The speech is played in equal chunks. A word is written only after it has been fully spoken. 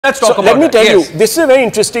Let's talk about Let me tell yes. you, this is a very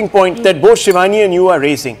interesting point that both Shivani and you are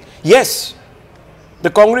raising. Yes, the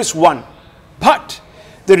Congress won, but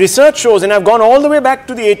the research shows, and I've gone all the way back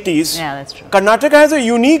to the 80s, yeah, that's true. Karnataka has a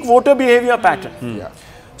unique voter behavior pattern. Yeah.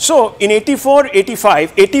 So in 84,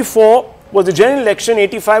 85, 84 was the general election,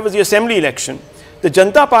 85 was the assembly election. The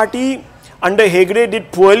Janata Party under Hegde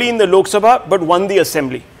did poorly in the Lok Sabha but won the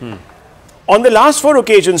assembly. On the last four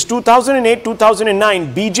occasions, 2008,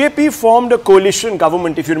 2009, BJP formed a coalition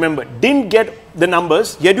government, if you remember. Didn't get the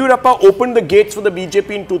numbers. Yediyurappa opened the gates for the BJP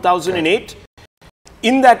in 2008.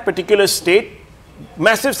 In that particular state,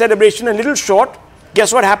 massive celebration, a little short.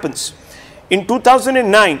 Guess what happens? In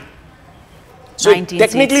 2009, so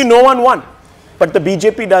technically seats. no one won, but the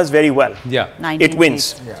BJP does very well. Yeah. It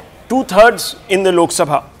wins. Yeah. 2/3 in the Lok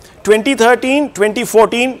Sabha. 2013,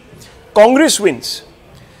 2014, Congress wins.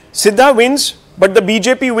 Siddha wins, but the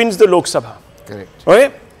BJP wins the Lok Sabha. Correct.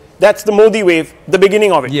 Okay? That's the Modi wave, the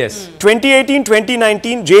beginning of it. Yes. 2018,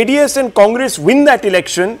 2019, JDS and Congress win that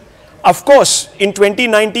election. Of course, in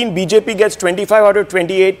 2019, BJP gets 25 out of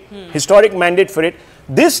 28, historic mandate for it.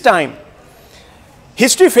 This time,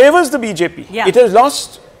 history favors the BJP. Yeah. It has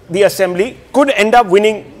lost the assembly, could end up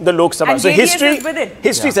winning the Lok Sabha. And So JDS is with it.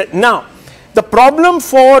 history said. Now, the problem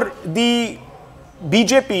for the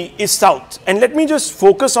BJP is South. And let me just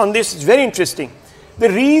focus on this. It's very interesting. The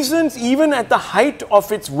reasons, even at the height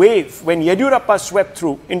of its wave, when Yediyurappa swept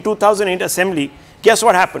through in 2008 assembly, guess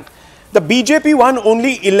what happened? The BJP won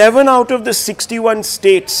only 11 out of the 61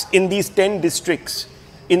 states in these 10 districts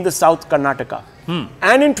in the South Karnataka.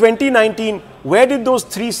 And in 2019, where did those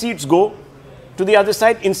 3 seats go? To the other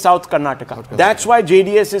side, in South Karnataka. That's why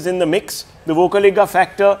JDS is in the mix. The Vokkaliga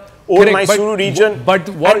factor, Old Mysuru region. But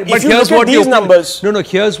if you here's look what at these numbers, No,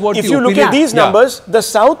 here's what if you look at these numbers, the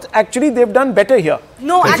South, actually, they've done better here.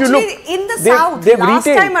 No, If you actually, look, in the they've- South, they've last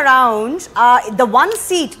retained. time around, the one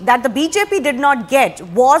seat that the BJP did not get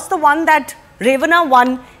was the one that Revana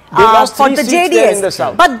won They lost for 3 the seats there JDS. in the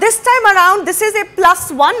South. But this time around, this is a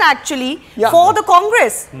 +1 actually Yeah. for the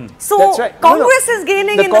Congress. So That's right. No, Congress no. is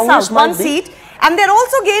gaining The in the Congress South, one might be. seat. And they're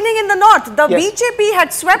also gaining in the North. The Yes. BJP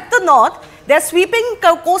had swept the North. They're sweeping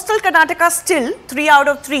coastal Karnataka still, 3 out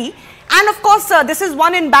of 3. And of course, this is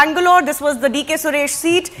one in Bangalore. This was the DK Suresh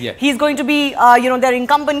seat. Yeah. He's going to be, their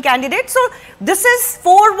incumbent candidate. So this is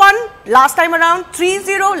 4-1 last time around,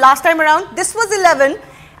 3-0 last time around. This was 11.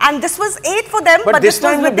 And this was 8 for them, but this this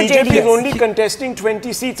was time the with the BJP is JDS. only contesting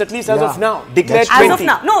 20 seats, at least as Yeah. of now. Declared That's 20. As of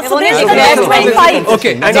now. No, They've so only they declared declared 25.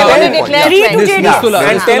 Okay. And They've then- only declared 3 to 20. JDS. Nistula,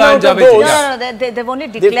 And Nistula 10 and out of Javed. those- No, they've only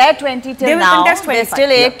declared 20 till They will now. contest There's 25.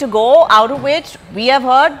 still 8 to go, out of which we have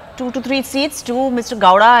heard 2 to 3 seats to Mr.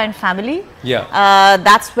 Gowda and family. Yeah.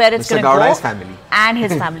 That's where it's Mr. going to go. Gowda's family. And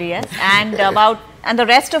his family, yes. And the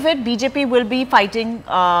rest of it, BJP will be fighting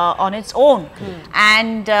on its own.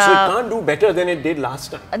 And So it can't do better than it did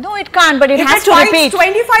last time. no, it can't, but it If has it to fights repeat.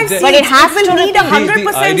 25 seats, But it has will to need a repeat.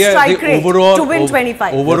 100% The strike rate overall- to win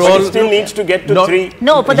 25. But Overall, it still needs to get to No. 3.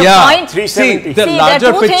 No, but the Yeah. point... 370. See, the See, larger there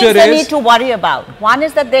are two picture things they is need to worry about. One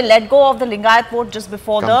is that they let go of the Lingayat vote just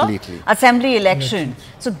before Completely. the assembly election.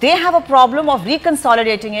 So they have a problem of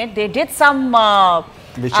reconsolidating it. They did some...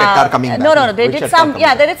 With Shettar coming back. No, they With did Shettar some... coming Yeah,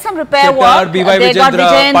 back. they did some repair Shettar, work. B.Y. They got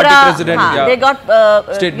Vijayendra, party president, yeah. They got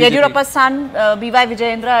State BJP. Yediyurappa's son, B.Y.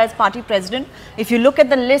 Vijayendra, as party president. If you look at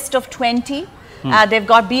the list of 20, they've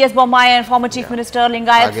got B.S. Bommai and former Chief Minister,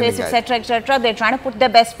 Lingayat face, etc., etc. They're trying to put their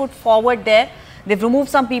best foot forward there. They've removed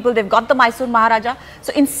some people. They've got the Mysore Maharaja.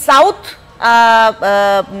 So in South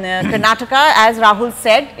Karnataka, as Rahul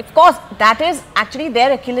said, of course, that is actually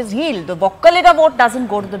their Achilles heel. The Vokkaliga vote doesn't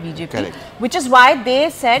go to the BJP, Correct. which is why they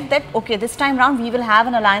said that, okay, this time round we will have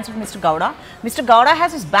an alliance with Mr. Gowda. Mr. Gowda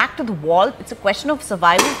has his back to the wall. It's a question of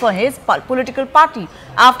survival for his political party.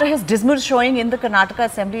 After his dismal showing in the Karnataka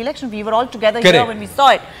Assembly election, we were all together here Correct. when we saw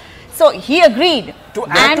it. So he agreed. To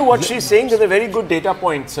add to what she's saying, there's a very good data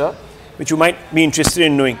point, sir, which you might be interested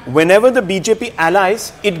in knowing. Whenever the BJP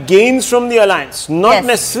allies, it gains from the alliance, not Yes.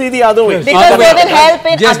 necessarily the other way. Because they will help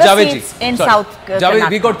in Yes, other Javed ji. seats in Sorry. South Javed, Karnataka.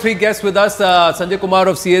 we got 3 guests with us. Sanjay Kumar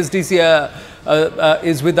of CSDC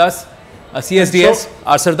is with us. CSDS.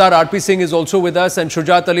 Our Sardar RP Singh is also with us, and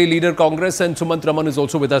Shujat Ali, leader Congress, and Sumant Raman is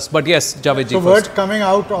also with us. But yes, Javed ji The first. word coming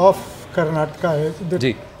out of Karnataka is that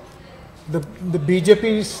Ji. the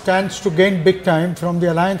BJP stands to gain big time from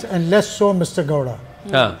the alliance, and less so Mr. Gowda.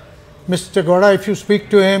 Mr. Gowda, if you speak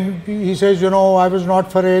to him, he says, I was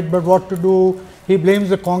not for it, but what to do? He blames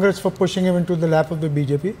the Congress for pushing him into the lap of the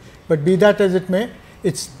BJP. But be that as it may,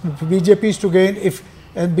 it's BJP's to gain.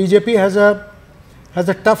 And BJP has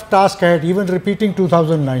a tough task ahead, even repeating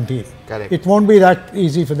 2019. Correct. It won't be that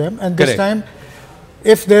easy for them. And this time, Mr. Gowda, if you speak to him, he says, I was not for it, but what to do? He blames the Congress for pushing him into the lap of the BJP. But be that as it may, it's BJP's to gain. And BJP has a tough task ahead, even repeating 2019. Correct. It won't be that easy for them. And this Correct. time,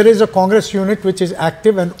 if there is a Congress unit which is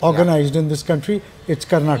active and organized in this country, it's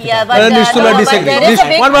Karnataka. Yeah, but, there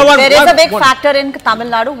is a big factor in Tamil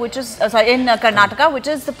Nadu, which is in Karnataka, which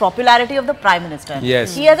is the popularity of the Prime Minister.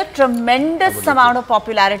 Yes. He has a tremendous amount of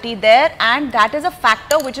popularity there, and that is a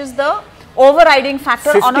factor which is the overriding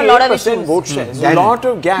factor on a lot of issues. Vote share. There's a lot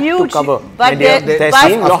of gap to cover. But there's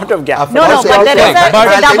a lot of gap. No, but there is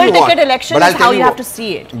a double ticket election is how you have to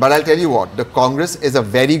see it. But I'll tell you what, the Congress is a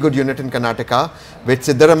very good unit in Karnataka. With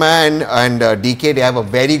Siddaramaiah and DK, they have a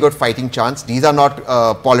very good fighting chance. These are not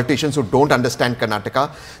politicians who don't understand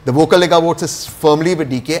Karnataka. The Vokkaliga votes is firmly with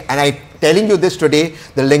DK, and I'm telling you this today,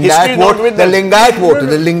 the Lingayat vote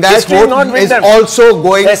is also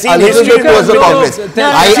going a little bit towards the Congress.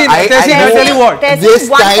 There's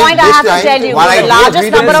one point I have to tell you. The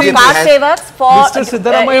largest number of caste savers in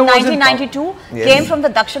 1992 came from the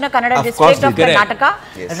Dakshina Kannada district of Karnataka,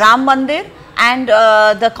 Ram Mandir, and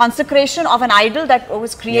the consecration of an idol that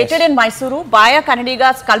was created in Mysuru by a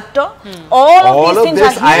Kannadiga sculptor. All of these things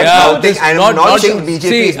are huge. I am not saying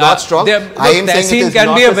BJP is not strong. I am saying it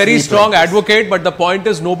can be a very strong advocate, but the point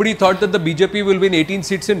is nobody thought that the BJP will win 18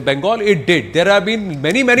 seats in Bengal. It did. There have been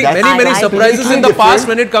many surprises in the past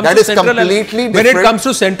when it comes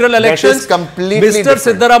to central elections. Mr.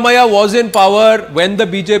 Siddaramaiah was in power when the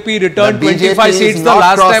BJP returned 25 seats the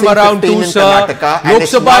last time around too, sir. Lok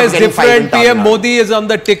Sabha is different. PM Modi is on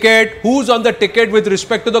the ticket. Who's on the ticket with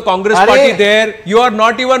respect to the Congress party there? You are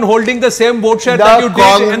not even holding the same vote share that you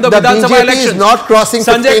did in the Vidhan Sabha elections. The BJP is not crossing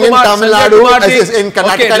 15 in Tamil Nadu, in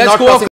Karnataka, not crossing